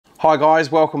Hi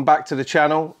guys, welcome back to the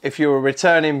channel. If you're a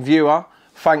returning viewer,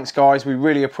 thanks guys, we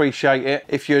really appreciate it.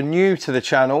 If you're new to the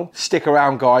channel, stick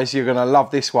around guys, you're gonna love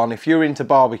this one. If you're into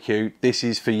barbecue, this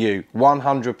is for you,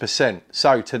 100%.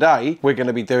 So today, we're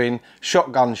gonna be doing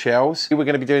shotgun shells. We're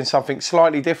gonna be doing something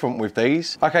slightly different with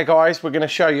these. Okay guys, we're gonna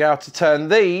show you how to turn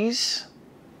these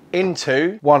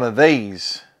into one of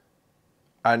these.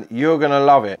 And you're gonna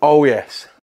love it. Oh yes.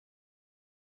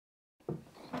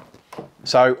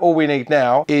 So all we need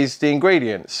now is the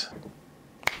ingredients.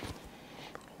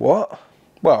 What?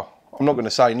 Well, I'm not going to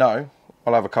say no.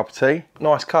 I'll have a cup of tea.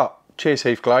 Nice cut. Cheers,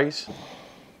 Heath Glaze.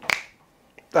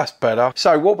 That's better.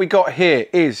 So what we got here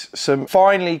is some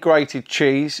finely grated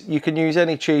cheese. You can use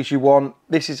any cheese you want.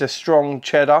 This is a strong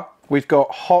cheddar. We've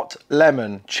got hot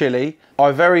lemon chili.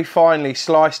 I very finely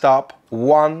sliced up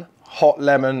one hot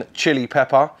lemon chili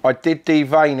pepper. I did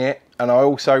devein it and I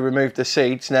also removed the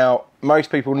seeds. Now,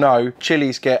 most people know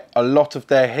chilies get a lot of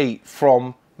their heat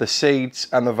from the seeds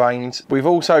and the veins. We've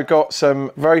also got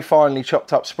some very finely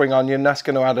chopped up spring onion. That's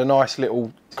going to add a nice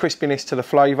little crispiness to the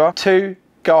flavour. 2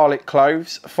 garlic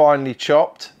cloves, finely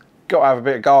chopped. Got to have a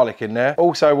bit of garlic in there.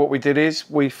 Also what we did is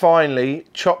we finely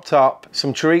chopped up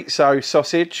some chorizo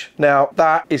sausage. Now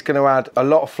that is going to add a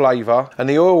lot of flavour, and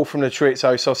the oil from the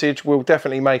chorizo sausage will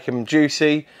definitely make them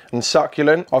juicy and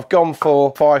succulent. I've gone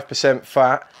for 5%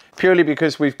 fat, purely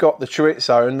because we've got the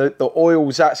chorizo and the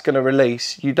oils that's going to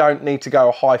release. You don't need to go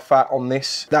high fat on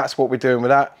this. That's what we're doing with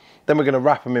that. Then we're going to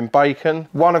wrap them in bacon,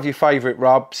 one of your favourite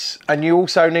rubs, and you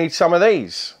also need some of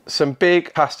these, some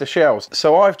big pasta shells.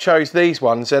 So I've chose these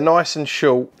ones. They're nice and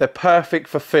short, they're perfect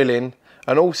for filling,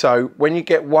 and also when you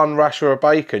get one rasher of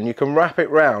bacon, you can wrap it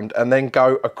round and then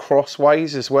go across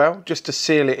ways as well, just to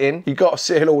seal it in. You've got to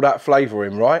seal all that flavour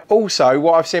in, right? Also,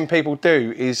 what I've seen people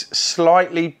do is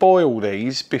slightly boil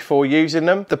these before using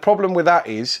them. The problem with that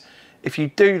is, if you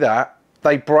do that,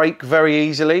 they break very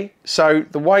easily. So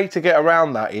the way to get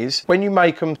around that is, when you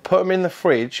make them, put them in the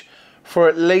fridge for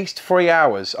at least 3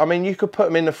 hours. I mean, you could put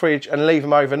them in the fridge and leave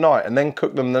them overnight and then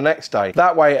cook them the next day.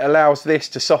 That way it allows this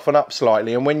to soften up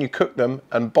slightly, and when you cook them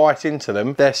and bite into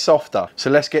them, they're softer. So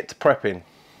let's get to prepping.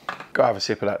 Gotta have a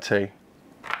sip of that tea.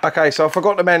 Okay, so I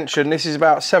forgot to mention, this is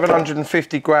about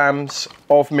 750 grams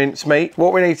of mincemeat.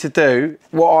 What we need to do,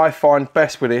 what I find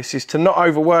best with this, is to not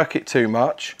overwork it too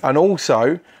much, and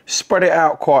also spread it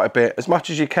out quite a bit, as much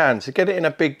as you can. So get it in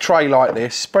a big tray like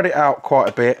this, spread it out quite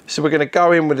a bit. So we're going to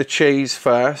go in with the cheese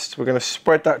first. We're going to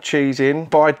spread that cheese in.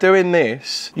 By doing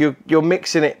this, you're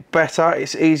mixing it better.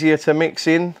 It's easier to mix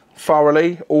in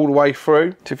thoroughly all the way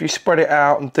through. So if you spread it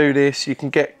out and do this, you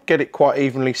can get it quite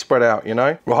evenly spread out, you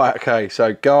know. Right, okay,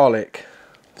 so garlic.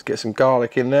 Let's get some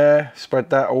garlic in there, spread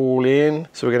that all in.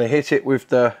 So we're going to hit it with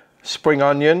the spring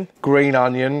onion, green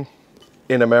onion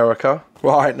in America.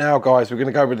 Right, now guys, we're going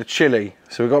to go with the chili.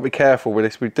 So we've got to be careful with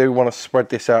this. We do want to spread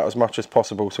this out as much as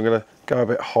possible. So I'm going to go a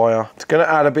bit higher. It's going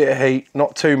to add a bit of heat,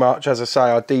 not too much. As I say,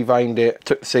 I deveined it,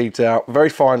 took the seeds out, very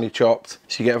finely chopped.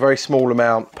 So you get a very small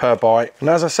amount per bite. And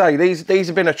as I say, these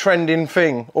have been a trending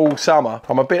thing all summer.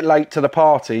 I'm a bit late to the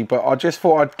party, but I just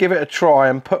thought I'd give it a try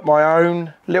and put my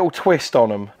own little twist on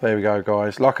them. There we go,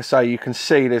 guys. Like I say, you can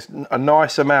see there's a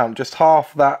nice amount, just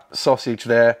half that sausage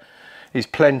there is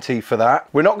plenty for that.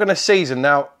 We're not going to season.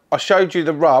 Now, I showed you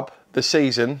the rub, the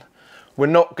season. We're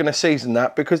not going to season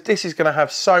that because this is going to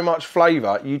have so much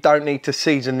flavour, you don't need to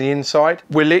season the inside.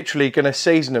 We're literally going to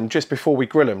season them just before we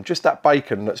grill them, just that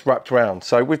bacon that's wrapped around.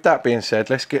 So with that being said,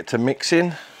 let's get to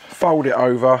mixing. Fold it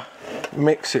over,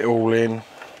 mix it all in.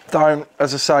 Don't,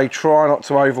 as I say, try not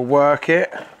to overwork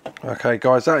it. Okay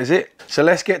guys, that is it. So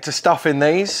let's get to stuffing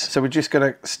these. So we're just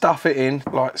going to stuff it in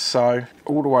like so,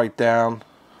 all the way down.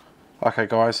 Okay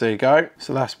guys, there you go.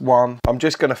 So that's one. I'm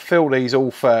just going to fill these all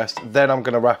first, then I'm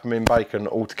going to wrap them in bacon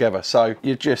all together. So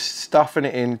you're just stuffing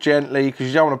it in gently, because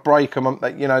you don't want to break them.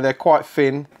 You know, they're quite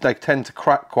thin. They tend to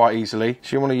crack quite easily.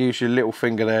 So you want to use your little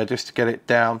finger there just to get it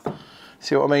down.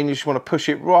 See what I mean? You just want to push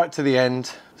it right to the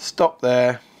end, stop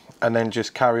there, and then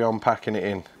just carry on packing it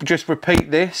in. Just repeat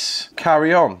this,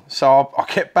 carry on. So I'll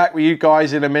get back with you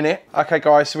guys in a minute. Okay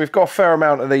guys, so we've got a fair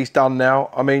amount of these done now.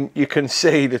 I mean, you can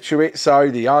see the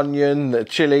chorizo, the onion, the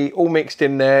chili, all mixed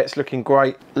in there. It's looking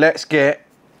great. Let's get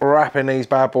wrapping these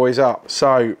bad boys up.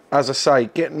 So, as I say,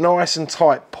 get nice and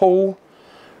tight. Pull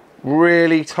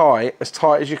really tight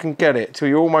as you can get it, till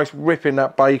you're almost ripping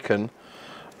that bacon,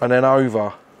 and then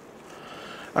over.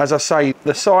 As I say,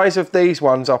 the size of these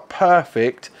ones are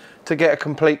perfect to get a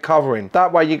complete covering.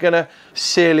 That way you're going to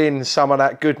seal in some of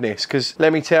that goodness, because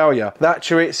let me tell you, that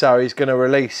chorizo is going to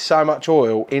release so much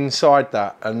oil inside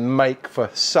that and make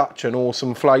for such an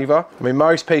awesome flavour. I mean,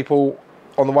 most people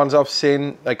on the ones I've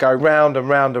seen, they go round and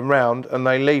round and round, and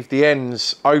they leave the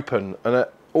ends open, and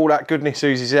all that goodness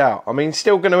oozes out. I mean, it's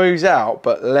still going to ooze out,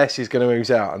 but less is going to ooze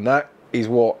out, and that is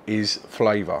what is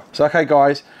flavour. So, okay,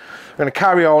 guys, I'm going to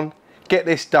carry on, get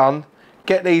this done,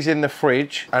 get these in the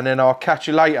fridge, and then I'll catch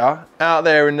you later out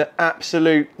there in the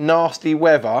absolute nasty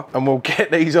weather, and we'll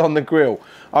get these on the grill.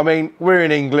 I mean, we're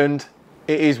in England.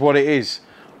 It is what it is.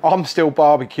 I'm still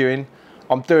barbecuing.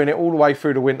 I'm doing it all the way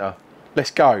through the winter.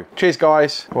 Let's go. Cheers,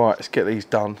 guys. Right, let's get these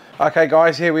done. Okay,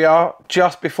 guys, here we are.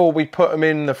 Just before we put them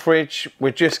in the fridge,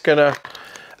 we're just gonna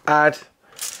add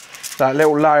that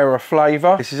little layer of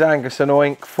flavour. This is Angus and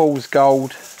Oink, Fool's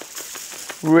Gold.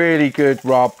 Really good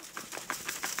rub.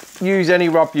 Use any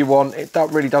rub you want. It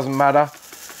really doesn't matter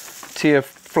to your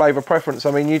flavour preference.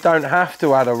 I mean, you don't have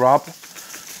to add a rub.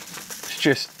 It's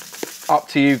just up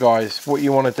to you guys, what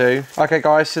you want to do. Okay,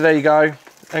 guys, so there you go.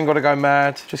 Ain't got to go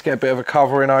mad. Just get a bit of a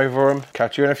covering over them.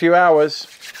 Catch you in a few hours.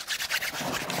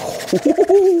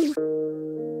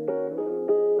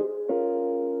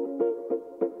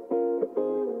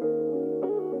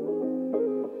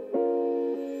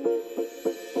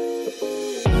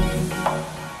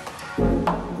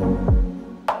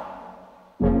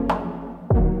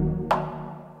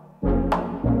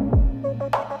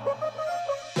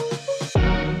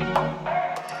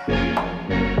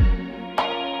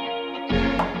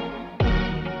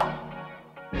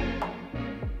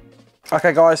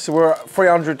 Okay, guys, so we're at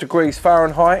 300 degrees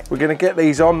Fahrenheit. We're gonna get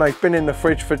these on. They've been in the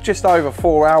fridge for just over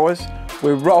 4 hours.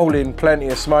 We're rolling plenty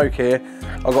of smoke here.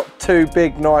 I've got 2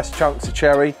 big, nice chunks of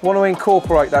cherry. Want to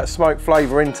incorporate that smoke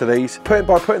flavour into these. By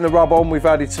putting the rub on, we've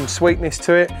added some sweetness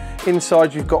to it.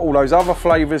 Inside, you've got all those other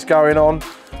flavours going on.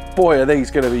 Boy, are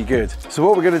these gonna be good. So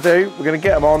what we're gonna do, we're gonna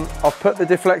get them on. I've put the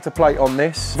deflector plate on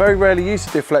this. Very rarely use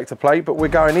the deflector plate, but we're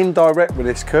going indirect with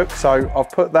this cook. So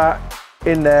I've put that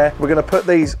in there. We're gonna put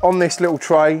these on this little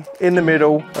tray in the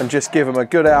middle and just give them a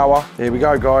good hour. Here we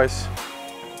go, guys.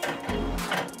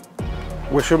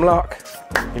 Wish them luck.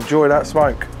 Enjoy that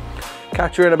smoke.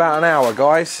 Catch you in about an hour,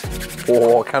 guys.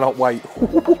 Oh, I cannot wait.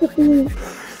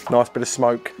 Nice bit of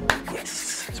smoke.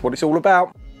 Yes, that's what it's all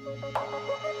about.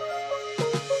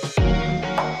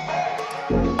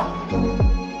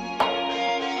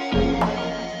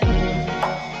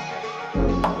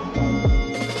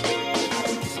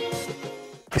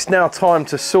 It's now time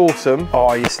to sauce them.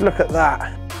 Oh yes, look at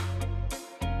that.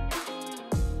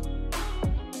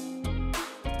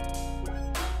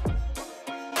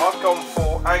 I've gone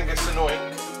for Angus and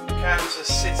Oink, Kansas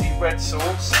City red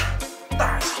sauce.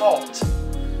 That's hot.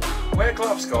 Wear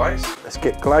gloves, guys. Let's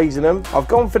get glazing them. I've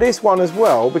gone for this one as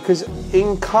well because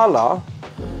in colour,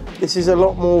 this is a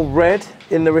lot more red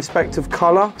in the respect of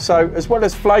colour. So as well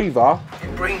as flavour,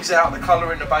 it brings out the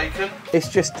colour in the bacon. It's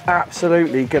just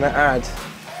absolutely gonna add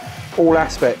all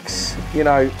aspects. You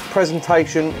know,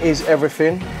 presentation is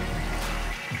everything,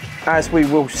 as we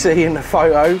will see in the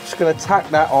photo. Just going to tack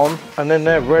that on and then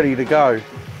they're ready to go.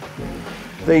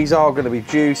 These are going to be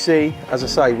juicy. As I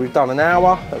say, we've done an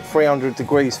hour at 300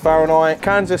 degrees Fahrenheit.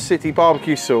 Kansas City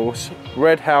barbecue sauce,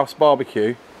 Red House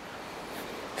barbecue.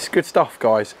 It's good stuff,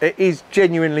 guys. It is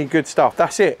genuinely good stuff.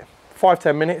 That's it.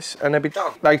 5-10 minutes and they'll be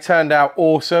done. They turned out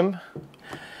awesome.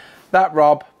 That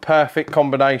rub, perfect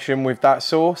combination with that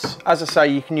sauce. As I say,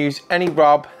 you can use any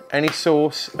rub, any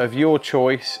sauce of your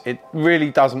choice. It really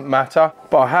doesn't matter.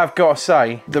 But I have got to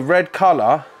say, the red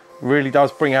colour really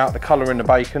does bring out the colour in the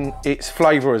bacon. It's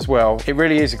flavour as well. It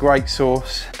really is a great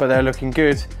sauce, but they're looking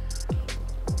good.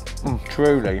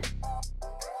 Truly.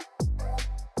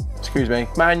 Excuse me.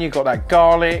 Man, you've got that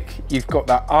garlic, you've got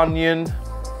that onion,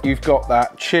 you've got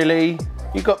that chilli,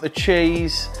 you've got the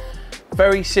cheese.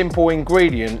 Very simple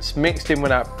ingredients mixed in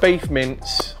with that beef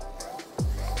mince,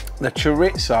 the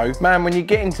chorizo. Man, when you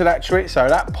get into that chorizo,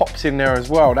 that pops in there as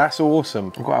well. That's awesome.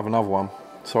 I've got to have another one.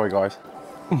 Sorry, guys.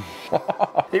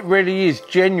 It really is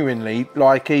genuinely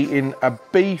like eating a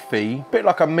beefy, bit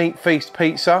like a meat feast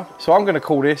pizza. So I'm going to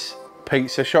call this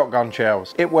pizza shotgun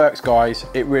shells. It works, guys.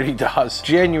 It really does.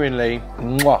 Genuinely,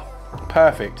 mwah,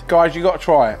 perfect. Guys, you got to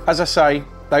try it. As I say,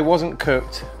 they wasn't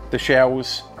cooked, the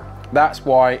shells. That's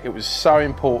why it was so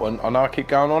important, I know I keep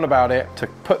going on about it, to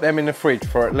put them in the fridge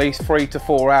for at least 3 to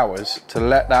 4 hours to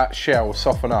let that shell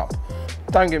soften up.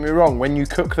 Don't get me wrong, when you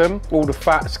cook them, all the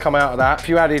fats come out of that. If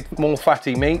you added more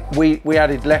fatty meat, we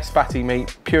added less fatty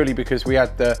meat purely because we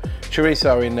had the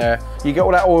chorizo in there. You get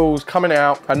all that oils coming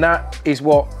out and that is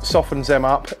what softens them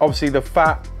up. Obviously the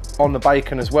fat on the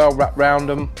bacon as well, wrapped around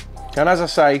them. And as I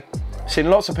say, seen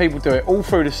lots of people do it all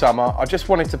through the summer. I just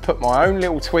wanted to put my own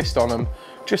little twist on them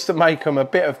just to make them a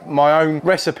bit of my own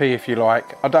recipe, if you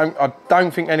like. I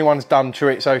don't think anyone's done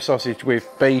chorizo sausage with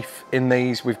beef in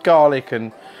these, with garlic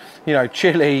and, you know,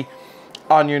 chili,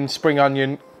 onion, spring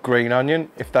onion, green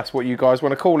onion, if that's what you guys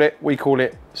want to call it. We call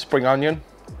it spring onion.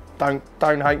 Don't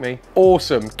hate me.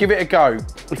 Awesome, give it a go.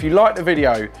 If you like the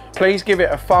video, please give it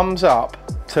a thumbs up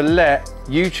to let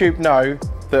YouTube know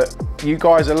that you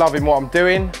guys are loving what I'm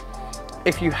doing.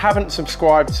 If you haven't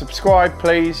subscribed, subscribe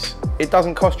please. It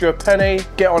doesn't cost you a penny.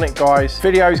 Get on it, guys.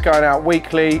 Videos going out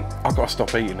weekly. I've got to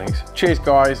stop eating these. Cheers,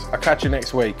 guys. I'll catch you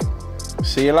next week.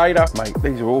 See you later. Mate,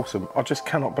 these are awesome. I just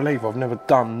cannot believe I've never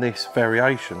done this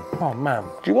variation. Oh man,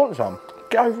 do you want some?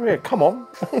 Get over here, come on.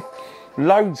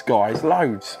 Loads, guys,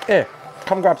 loads. Here,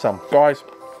 come grab some. Guys,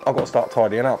 I've got to start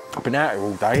tidying up. I've been out here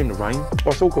all day in the rain. Oh,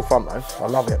 it's all good fun though. I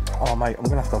love it. Oh mate, I'm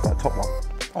gonna have to have that top one.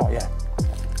 Oh yeah.